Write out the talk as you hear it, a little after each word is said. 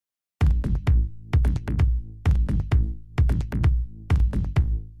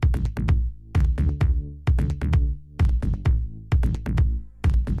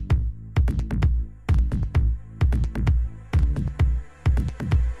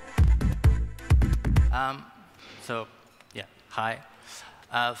Um, so, yeah, hi.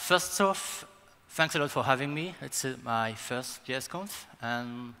 First off, thanks a lot for having me. It's my first JSConf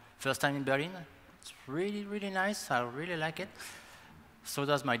and first time in Berlin. It's really, really nice. I really like it. So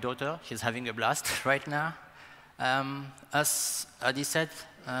does my daughter. She's having a blast right now. As Adi said,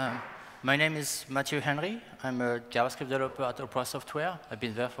 my name is Mathieu Henri. I'm a JavaScript developer at Opera Software. I've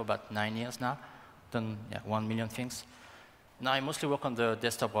been there for about 9 years now. Done 1 million things. Now I mostly work on the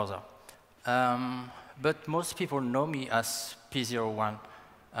desktop browser. But most people know me as P01.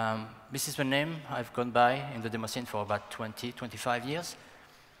 This is the name I've gone by in the Demoscene for about 20, 25 years.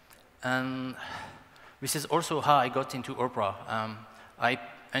 And this is also how I got into Opera. I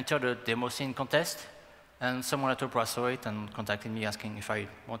entered a Demoscene contest, and someone at Opera saw it and contacted me asking if I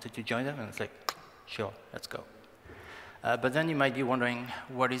wanted to join them, and it's like, sure, let's go. But then you might be wondering,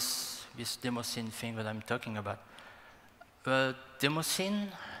 what is this Demoscene thing that I'm talking about?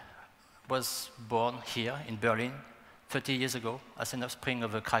 Demoscene was born here in Berlin 30 years ago as an offspring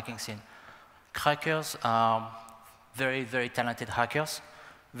of a cracking scene. Crackers are very, very talented hackers.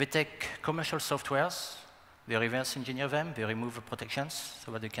 They take commercial softwares, they reverse engineer them, they remove the protections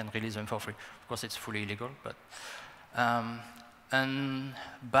so that they can release them for free. Of course, it's fully illegal, but. And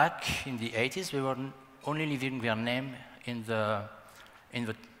back in the 80s, they were only leaving their name in the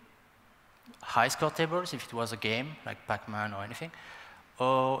high score tables if it was a game, like Pac-Man or anything,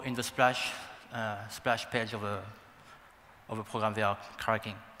 or in the splash page of a program they are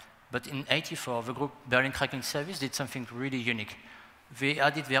cracking. But in '84, the group Berlin Cracking Service did something really unique. They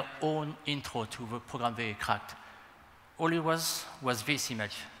added their own intro to the program they cracked. All it was this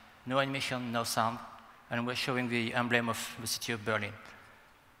image. No animation, no sound, and we're showing the emblem of the city of Berlin.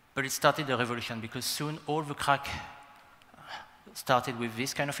 But it started a revolution, because soon all the crack started with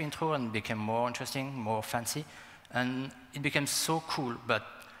this kind of intro and became more interesting, more fancy. And it became so cool, but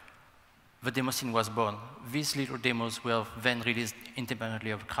the Demoscene was born. These little demos were then released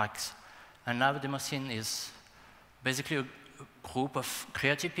independently of cracks. And now the Demoscene is basically a group of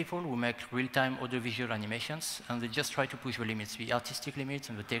creative people who make real-time audiovisual animations, and they just try to push the limits, the artistic limits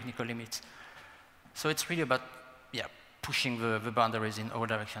and the technical limits. So it's really about pushing the boundaries in all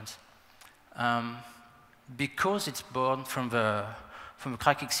directions. Because it's born from the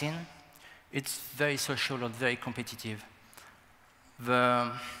cracking scene, it's very social and very competitive.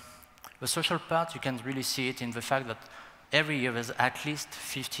 The social part, you can really see it in the fact that every year there's at least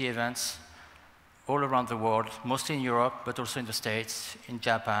 50 events all around the world, mostly in Europe, but also in the States, in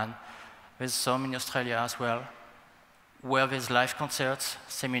Japan. There's some in Australia as well, where there's live concerts,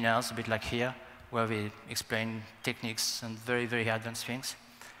 seminars, a bit like here, where we explain techniques and very, very advanced things.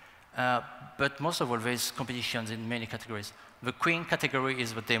 But most of all, there's competitions in many categories. The queen category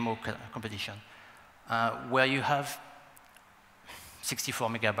is the demo competition, where you have 64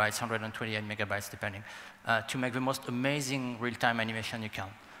 megabytes, 128 megabytes, depending, to make the most amazing real-time animation you can.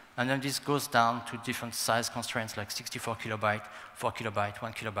 And then this goes down to different size constraints, like 64 kilobyte, 4 kilobyte,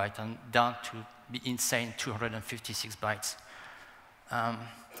 1 kilobyte, and down to the insane 256 bytes.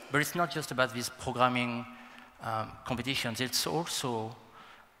 But it's not just about these programming competitions. It's also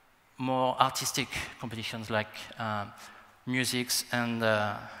more artistic competitions, like musics and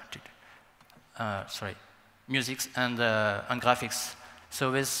graphics.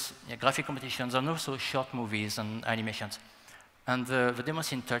 So there's graphic competitions and also short movies and animations. And the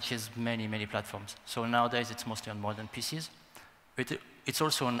Demoscene touches many, many platforms. So nowadays it's mostly on modern PCs. It's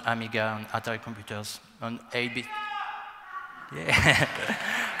also on Amiga and Atari computers, on 8-bit. Yeah.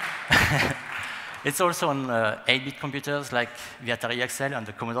 It's also on 8-bit computers like the Atari XL and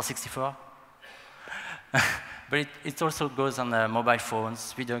the Commodore 64. But it also goes on mobile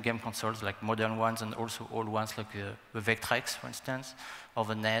phones, video game consoles, like modern ones, and also old ones like the Vectrex, for instance, or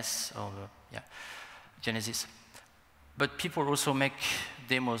the NES, or the Genesis. But people also make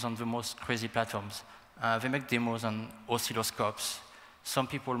demos on the most crazy platforms. They make demos on oscilloscopes. Some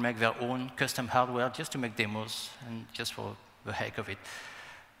people make their own custom hardware just to make demos, and just for the heck of it.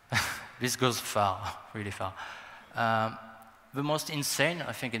 This goes far, really far. The most insane,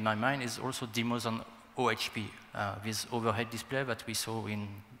 I think, in my mind, is also demos on OHP, this overhead display that we saw in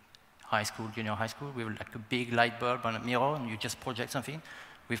high school, junior high school, with like a big light bulb and a mirror, and you just project something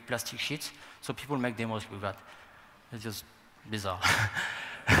with plastic sheets. So people make demos with that. It's just bizarre.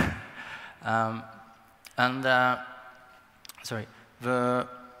 Back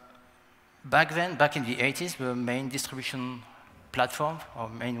in the 80s, the main distribution platform, or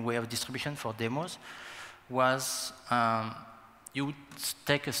main way of distribution for demos, was you would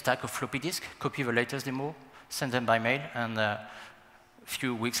take a stack of floppy disk, copy the latest demo, send them by mail, and a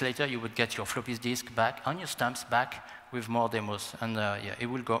few weeks later, you would get your floppy disk back, on your stamps back, with more demos. And it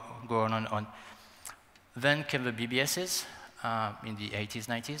will go on and on. Then came the BBSs in the 80s,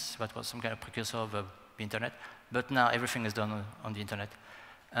 90s. That was some kind of precursor of the internet. But now everything is done on the internet.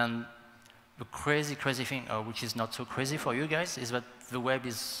 And the crazy, crazy thing, which is not so crazy for you guys, is that the web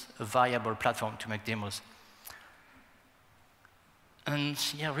is a viable platform to make demos. And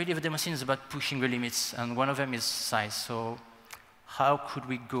yeah, really the Demoscene is about pushing the limits, and one of them is size. So how could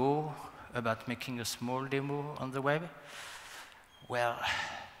we go about making a small demo on the web? Well,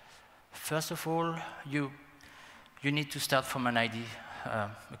 first of all, you need to start from an idea,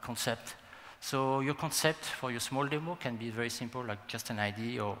 a concept. So your concept for your small demo can be very simple, like just an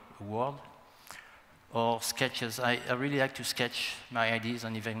idea or a word, or sketches. I really like to sketch my ideas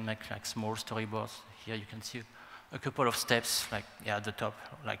and even make like small storyboards. Here you can see a couple of steps, like at the top,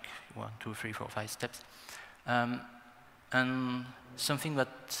 like 1, 2, 3, 4, 5 steps. And something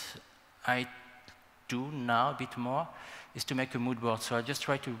that I do now a bit more is to make a mood board. So I just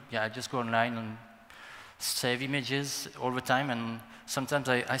try to, I just go online and save images all the time, and sometimes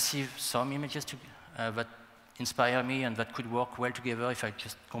I see some images that inspire me and that could work well together if I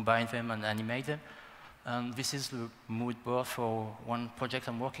just combine them and animate them. And this is the mood board for one project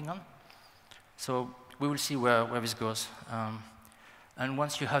I'm working on. So we will see where this goes. And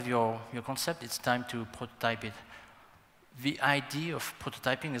once you have your concept, it's time to prototype it. The idea of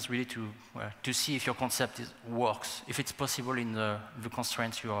prototyping is really to see if your concept works, if it's possible in the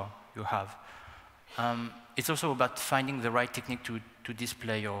constraints you have. It's also about finding the right technique to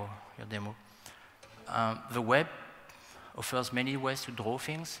display your demo. The web offers many ways to draw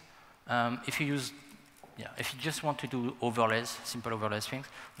things. If you just want to do overlays, simple overlays things,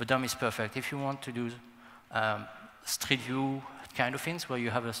 the DOM is perfect. If you want to do street view kind of things where you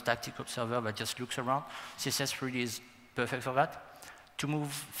have a static observer that just looks around, CSS really is perfect for that. To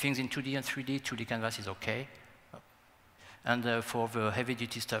move things in 2D and 3D, 2D canvas is OK. And for the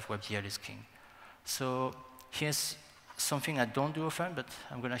heavy-duty stuff, WebGL is king. So here's something I don't do often, but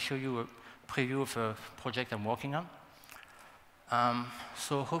I'm going to show you a preview of a project I'm working on.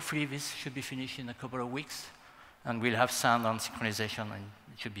 So hopefully this should be finished in a couple of weeks, and we'll have sound and synchronization, and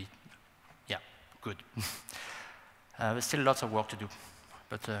it should be, good. There's still lots of work to do,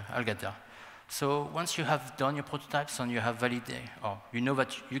 but I'll get there. So once you have done your prototypes and you have validated, or you know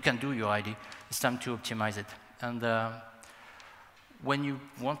that you can do your ID, it's time to optimize it. And when you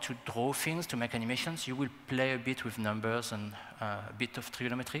want to draw things, to make animations, you will play a bit with numbers and a bit of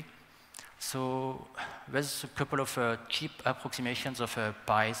trigonometry. So there's a couple of cheap approximations of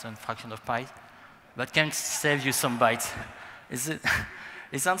pies and fractions of pies that can save you some bytes.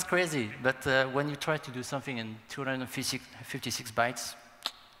 It sounds crazy, but when you try to do something in 256 bytes,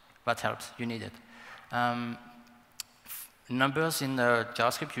 that helps. You need it. Numbers in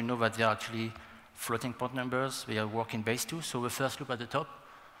JavaScript, you know that they are actually floating point numbers. They are work in base 2. So the first loop at the top,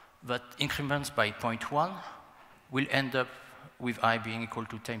 that increments by 0.1 will end up with I being equal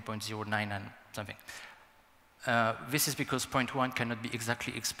to 10.09 and something. This is because 0.1 cannot be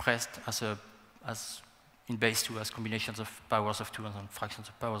exactly expressed as in base 2 as combinations of powers of 2 and fractions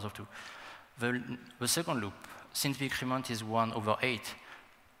of powers of 2. The second loop, since the increment is 1/8,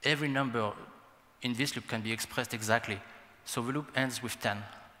 every number in this loop can be expressed exactly. So the loop ends with 10.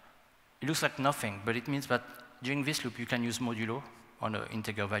 It looks like nothing, but it means that during this loop, you can use modulo on an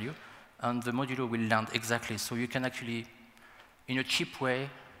integer value, and the modulo will land exactly. So you can actually, in a cheap way,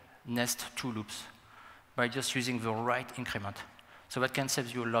 nest 2 loops by just using the right increment. So that can save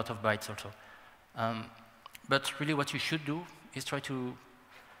you a lot of bytes also. But really what you should do is try to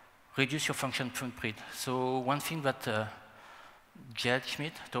reduce your function footprint. So one thing that Jed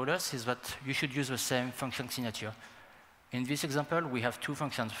Schmidt told us is that you should use the same function signature. In this example, we have 2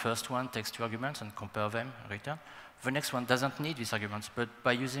 functions. First one takes 2 arguments and compare them and return. The next one doesn't need these arguments, but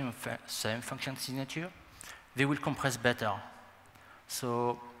by using the same function signature, they will compress better.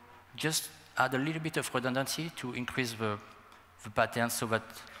 So just add a little bit of redundancy to increase the patterns so that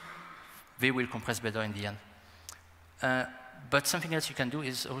they will compress better in the end. But something else you can do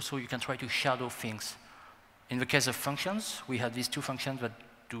is also you can try to shadow things. In the case of functions, we have these 2 functions that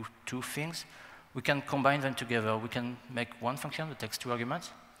do 2 things. We can combine them together. We can make one function that takes 2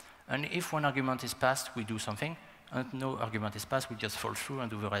 arguments. And if one argument is passed, we do something. And no argument is passed, we just fall through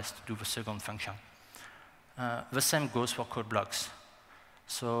and do the rest, do the second function. The same goes for code blocks.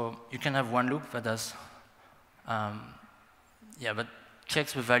 So you can have one loop that does, that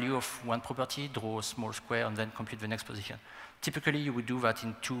checks the value of one property, draw a small square, and then compute the next position. Typically, you would do that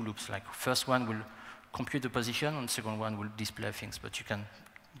in 2 loops. Like first one will compute the position, and the second one will display things. But you can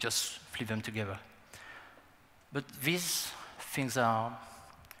just flip them together. But these things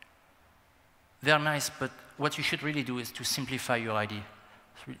they're nice, but what you should really do is to simplify your ID.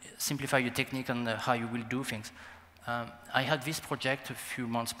 simplify your technique and how you will do things. I had this project a few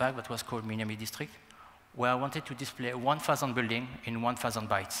months back that was called Minami District, where I wanted to display 1,000 buildings in 1,000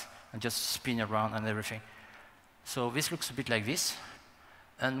 bytes and just spin around and everything. So this looks a bit like this.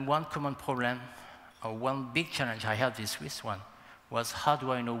 And one common problem, or one big challenge I had with this one, was how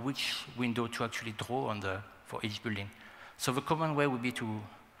do I know which window to actually draw on for each building? So the common way would be to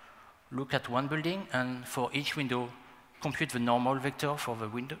look at one building, and for each window, compute the normal vector for the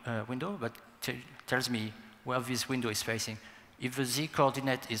window, but tells me where this window is facing. If the z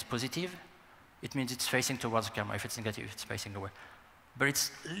coordinate is positive, it means it's facing towards the camera. If it's negative, it's facing away. But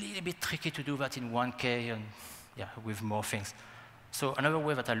it's a little bit tricky to do that in 1K and with more things. So another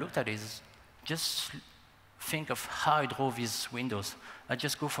way that I looked at is just think of how I draw these windows. I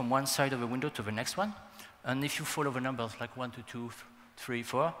just go from one side of the window to the next one. And if you follow the numbers, like 1, 2, 2, 3,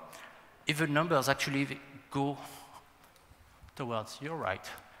 4, if the numbers actually go towards your right,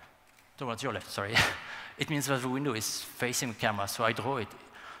 towards your left, sorry, it means that the window is facing the camera, so I draw it.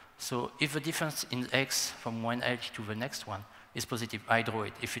 So if the difference in x from one edge to the next one is positive, I draw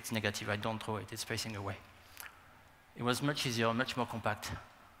it. If it's negative, I don't draw it. It's facing away. It was much easier, much more compact.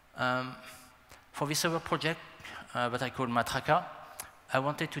 For this other project that I called Matraka, I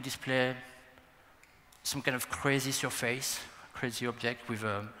wanted to display some kind of crazy surface, crazy object with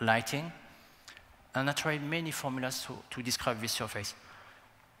lighting. And I tried many formulas to describe this surface.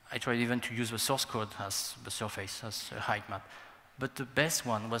 I tried even to use the source code as the surface, as a height map. But the best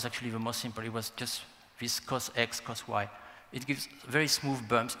one was actually the most simple. It was just this cos x, cos y. It gives very smooth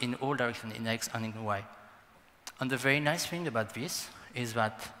bumps in all directions, in x and in y. And the very nice thing about this is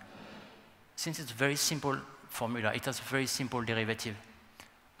that since it's a very simple formula, it has a very simple derivative.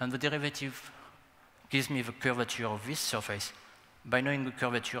 And the derivative gives me the curvature of this surface. By knowing the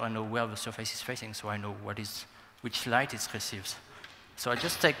curvature, I know where the surface is facing, so I know which light it receives. So I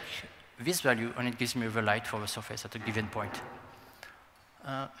just take this value, and it gives me the light for the surface at a given point.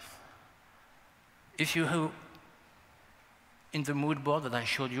 If you in the mood board that I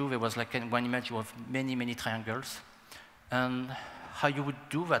showed you, there was like one image of many, many triangles. And how you would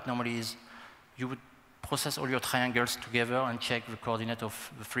do that normally is you would process all your triangles together and check the coordinate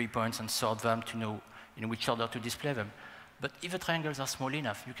of the 3 points and sort them to know in which order to display them. But if the triangles are small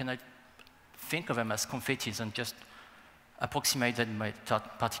enough, you cannot think of them as confettis and just approximate them by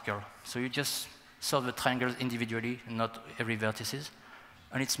particle. So you just sort the triangles individually, not every vertices.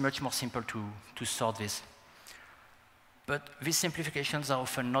 And it's much more simple to sort this. But these simplifications are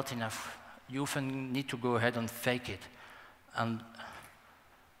often not enough. You often need to go ahead and fake it. And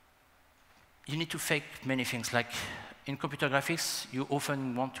you need to fake many things. Like in computer graphics, you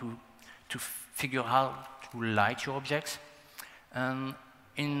often want to figure out how to light your objects. And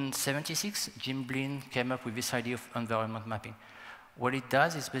in '76, Jim Blin came up with this idea of environment mapping. What it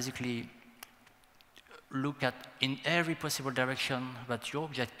does is basically look at, in every possible direction that your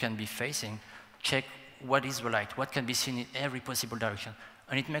object can be facing, check what is the light, what can be seen in every possible direction.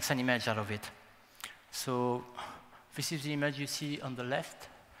 And it makes an image out of it. So this is the image you see on the left,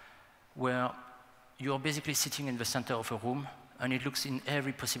 where you're basically sitting in the center of a room, and it looks in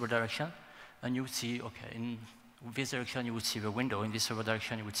every possible direction. And you would see, okay, in this direction, you would see the window. In this other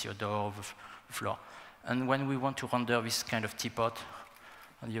direction, you would see a door or the floor. And when we want to render this kind of teapot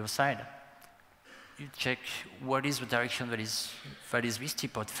on the other side, you check what is the direction that is this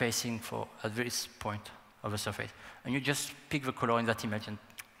teapot facing for at this point of the surface. And you just pick the color in that image and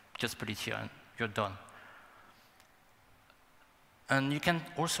just put it here, and you're done. And you can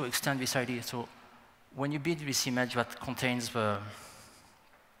also extend this idea. So when you build this image that contains the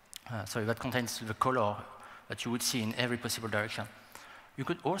color that you would see in every possible direction, you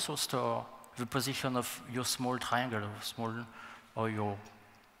could also store the position of your small triangle or your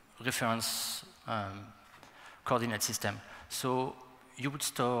reference coordinate system. So you would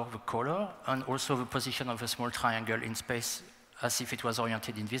store the color and also the position of a small triangle in space as if it was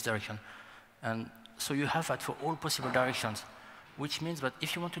oriented in this direction. And so you have that for all possible directions, which means that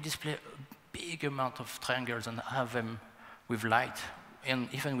if you want to display a big amount of triangles and have them with light, and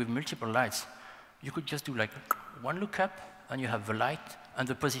even with multiple lights, you could just do like one lookup, and you have the light and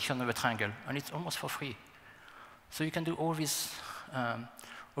the position of a triangle, and it's almost for free. So you can do all these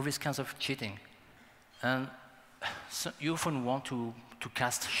kinds of cheating. And so you often want to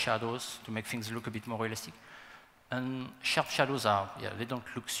cast shadows to make things look a bit more realistic. And sharp shadows they don't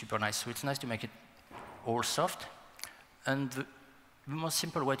look super nice, so it's nice to make it all soft. And the most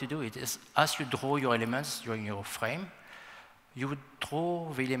simple way to do it is, as you draw your elements during your frame, you would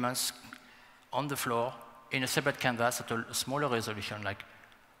draw the elements on the floor in a separate canvas at a smaller resolution, like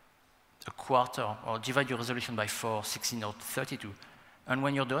a quarter, or divide your resolution by 4, 16, or 32. And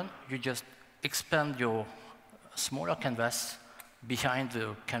when you're done, you just expand your smaller canvas behind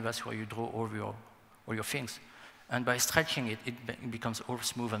the canvas where you draw all your things. And by stretching it, it becomes all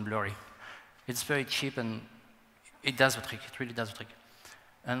smooth and blurry. It's very cheap, and it does the trick. It really does the trick.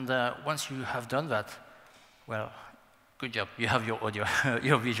 And once you have done that, well, good job. You have your audio,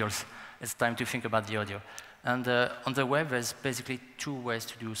 your visuals. It's time to think about the audio. And on the web, there's basically two ways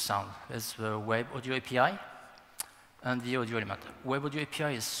to do sound. There's the Web Audio API and the audio element. Web Audio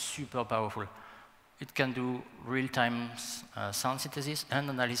API is super powerful. It can do real-time sound synthesis and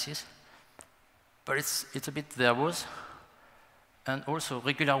analysis, but it's a bit verbose. And also,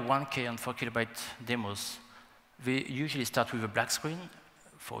 regular 1K and 4 kilobyte demos, they usually start with a black screen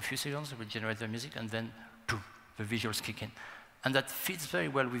for a few seconds, we generate the music, and then boom, the visuals kick in. And that fits very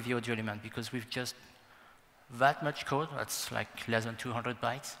well with the audio element, because with just that much code, that's like less than 200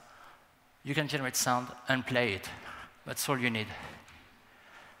 bytes, you can generate sound and play it. That's all you need.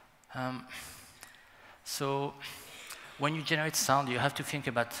 So when you generate sound, you have to think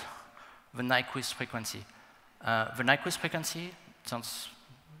about the Nyquist frequency. The Nyquist frequency sounds,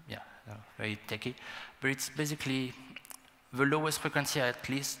 very techy, but it's basically the lowest frequency at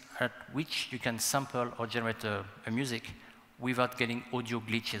least at which you can sample or generate a music without getting audio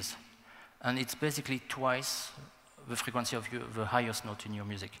glitches. And it's basically twice the frequency of the highest note in your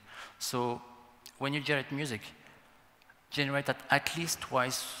music. So when you generate music, generate at least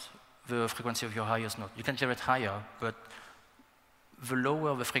twice the frequency of your highest note. You can generate higher, but the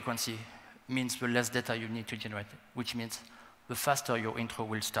lower the frequency means the less data you need to generate, which means the faster your intro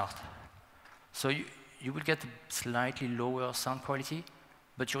will start. So you will get a slightly lower sound quality,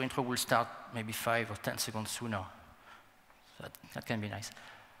 but your intro will start maybe 5 or 10 seconds sooner. So that can be nice.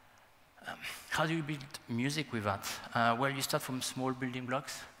 How do you build music with that? Well, you start from small building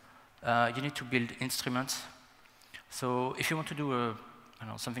blocks. You need to build instruments. So if you want to do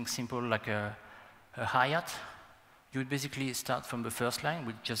something simple like a hi-hat, you would basically start from the first line,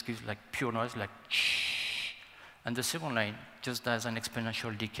 which just gives like pure noise, like shh. And the second line just does an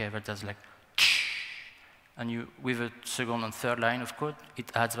exponential decay that does like shh. And with a second and third line of code,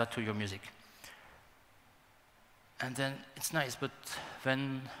 it adds that to your music. And then it's nice, but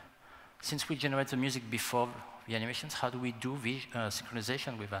then since we generate the music before the animations, how do we do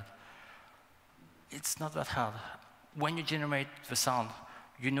synchronization with that? It's not that hard. When you generate the sound,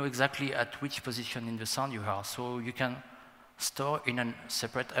 you know exactly at which position in the sound you are. So you can store in a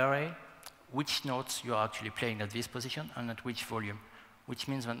separate array which notes you are actually playing at this position and at which volume, which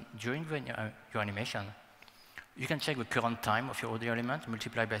means that during your animation, you can check the current time of your audio element,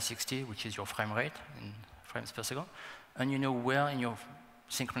 multiply by 60, which is your frame rate in frames per second, and you know where in your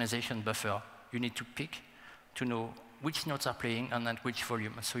synchronization buffer you need to pick to know which notes are playing and at which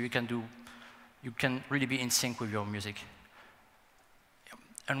volume. So you can really be in sync with your music.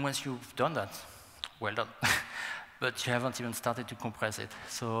 And once you've done that, well done. But you haven't even started to compress it.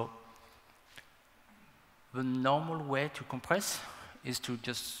 So the normal way to compress is to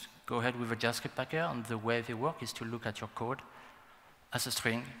just go ahead with a JavaScript packer, and the way they work is to look at your code as a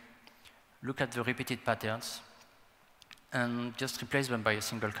string, look at the repeated patterns, and just replace them by a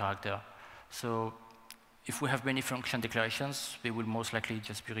single character. So if we have many function declarations, they will most likely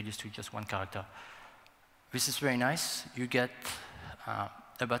just be reduced to just one character. This is very nice. You get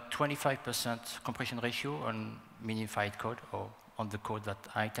about 25% compression ratio on minified code, or on the code that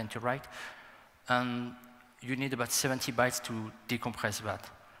I tend to write. And you need about 70 bytes to decompress that.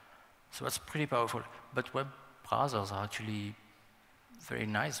 So that's pretty powerful. But web browsers are actually very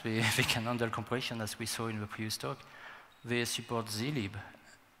nice. They can handle compression, as we saw in the previous talk. They support zlib,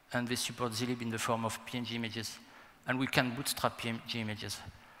 and they support zlib in the form of PNG images. And we can bootstrap PNG images.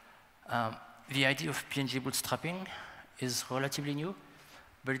 The idea of PNG bootstrapping is relatively new,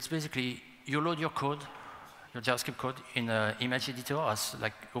 but it's basically you load your code, your JavaScript code, in an image editor as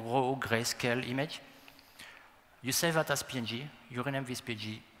like a raw grayscale image. You save that as PNG, you rename this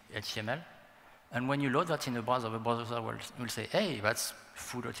PNG HTML, and when you load that in the browser will say, hey, that's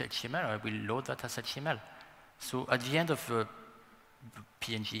full.html, I will load that as HTML. So at the end of the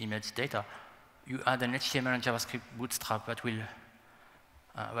PNG image data, you add an HTML and JavaScript bootstrap that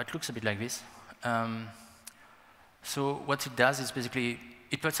looks a bit like this. So what it does is basically,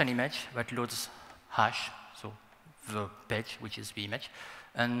 it puts an image that loads hash, so the page, which is the image,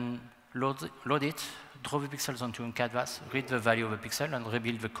 and load it, draw the pixels onto a canvas, read the value of the pixel, and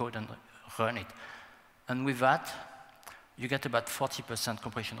rebuild the code and run it. And with that, you get about 40%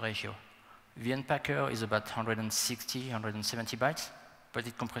 compression ratio. The unpacker is about 160, 170 bytes, but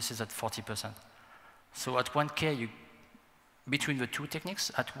it compresses at 40%. So at 1K, between the two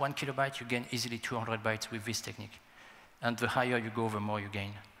techniques, at 1 kilobyte, you gain easily 200 bytes with this technique. and the higher you go, the more you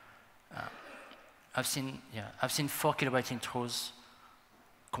gain. I've seen 4 kilobyte intros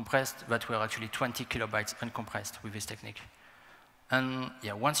compressed that were actually 20 kilobytes uncompressed with this technique. And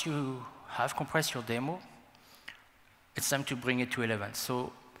yeah, once you have compressed your demo, it's time to bring it to 11.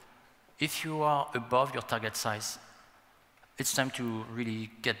 So if you are above your target size, it's time to really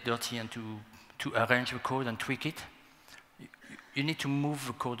get dirty and to arrange the code and tweak it. You need to move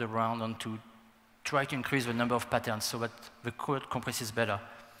the code around and to try to increase the number of patterns so that the code compresses better.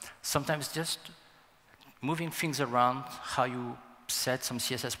 Sometimes just moving things around, how you set some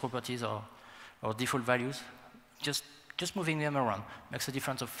CSS properties or default values, just moving them around makes a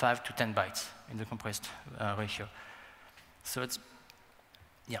difference of 5 to 10 bytes in the compressed ratio. So it's,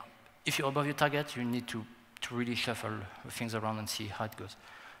 yeah, if you're above your target, you need to really shuffle things around and see how it goes.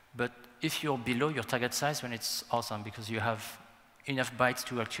 But if you're below your target size, then it's awesome because you have enough bytes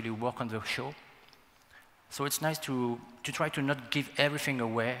to actually work on the show. So it's nice to try to not give everything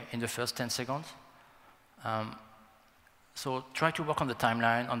away in the first 10 seconds. So try to work on the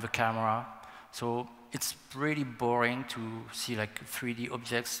timeline, on the camera. So it's really boring to see like 3D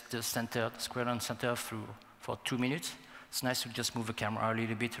objects just centered, square and center for 2 minutes. It's nice to just move the camera a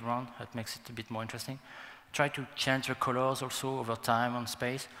little bit around. That makes it a bit more interesting. Try to change the colors also over time and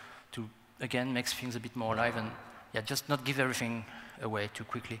space to, again, make things a bit more alive and yeah, just not give everything away too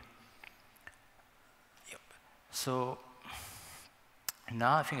quickly. Yep. So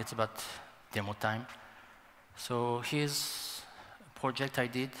now I think it's about demo time. So here's a project I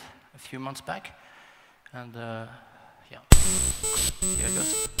did a few months back. And yeah, here it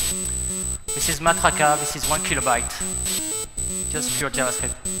goes. This is Matraka, this is 1 kilobyte. Just pure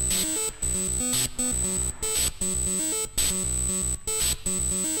JavaScript.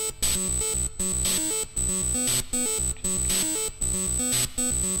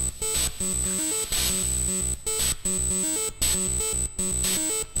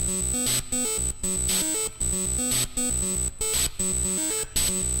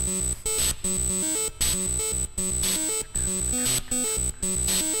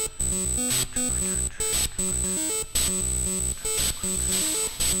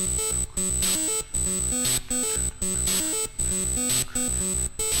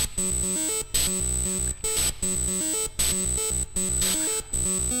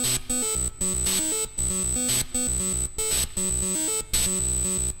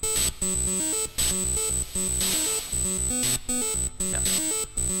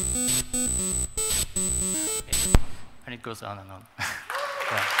 And it goes on and on.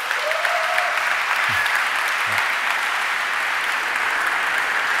 Yeah.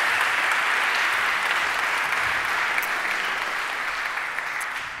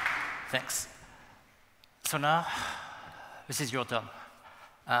 Thanks. So now, this is your turn.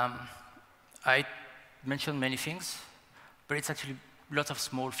 I mentioned many things, but it's actually lots of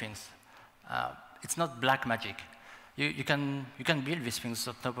small things. It's not black magic. You can build these things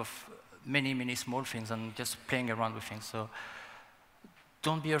on top of many small things and just playing around with things. So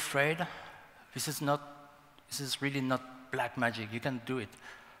don't be afraid. This is really not black magic. You can do it.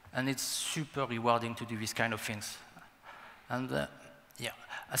 And it's super rewarding to do these kind of things. And yeah,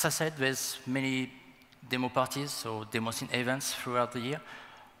 as I said, there's many demo parties, so Demoscene events throughout the year.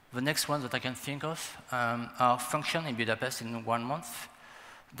 The next ones that I can think of are Function in Budapest in 1 month,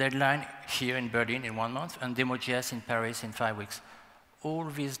 Deadline here in Berlin in 1 month, and Demo.js in Paris in 5 weeks. All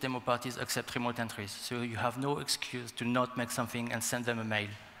these demo parties accept remote entries, so you have no excuse to not make something and send them a mail.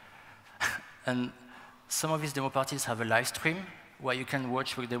 And some of these demo parties have a live stream where you can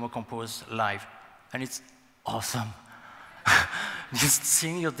watch the demo compose live, and it's awesome. Just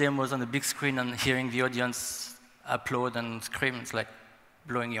seeing your demos on the big screen and hearing the audience applaud and scream, it's like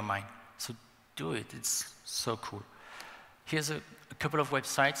blowing your mind. So do it, it's so cool. Here's a couple of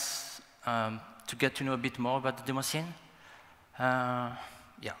websites to get to know a bit more about the Demoscene.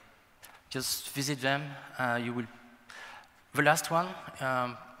 Yeah, just visit them. The last one,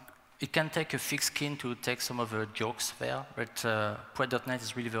 it can take a thick skin to take some of the jokes there, but Poet.net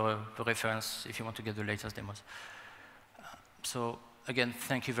is really the reference if you want to get the latest demos. So again,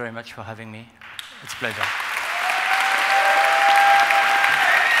 thank you very much for having me. It's a pleasure.